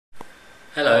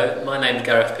Hello, my name is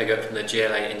Gareth Piggott from the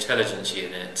GLA Intelligence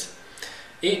Unit.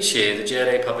 Each year the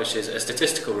GLA publishes a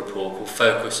statistical report called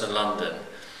Focus on London.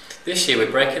 This year we're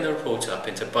breaking the report up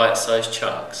into bite-sized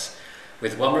chunks,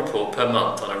 with one report per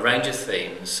month on a range of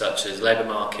themes such as labour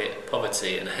market,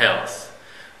 poverty and health.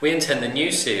 We intend the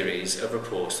new series of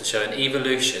reports to show an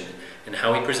evolution in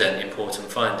how we present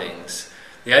important findings.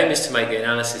 The aim is to make the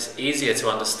analysis easier to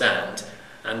understand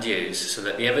and use so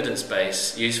that the evidence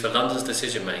base used for London's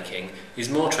decision making is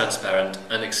more transparent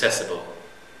and accessible.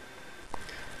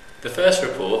 The first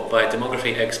report, by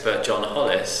demography expert John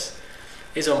Hollis,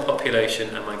 is on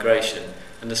population and migration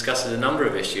and discusses a number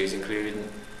of issues including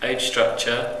age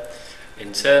structure,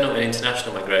 internal and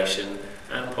international migration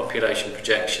and population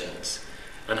projections,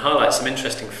 and highlights some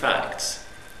interesting facts.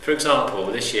 For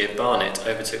example, this year Barnet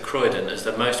overtook Croydon as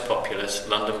the most populous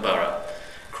London borough.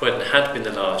 Croydon had been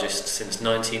the largest since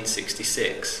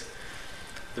 1966.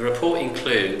 The report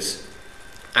includes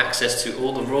access to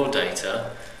all the raw data,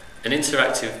 an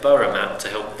interactive borough map to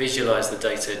help visualise the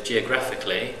data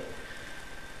geographically,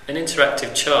 an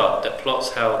interactive chart that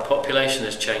plots how population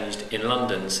has changed in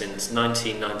London since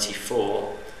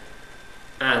 1994,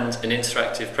 and an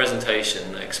interactive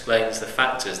presentation that explains the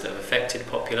factors that have affected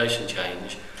population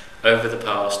change over the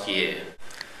past year.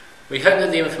 We hope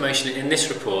that the information in this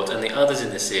report and the others in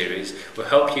this series will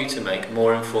help you to make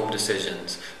more informed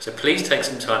decisions, so please take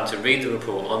some time to read the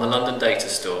report on the London Data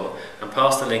Store and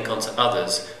pass the link on to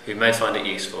others who may find it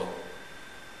useful.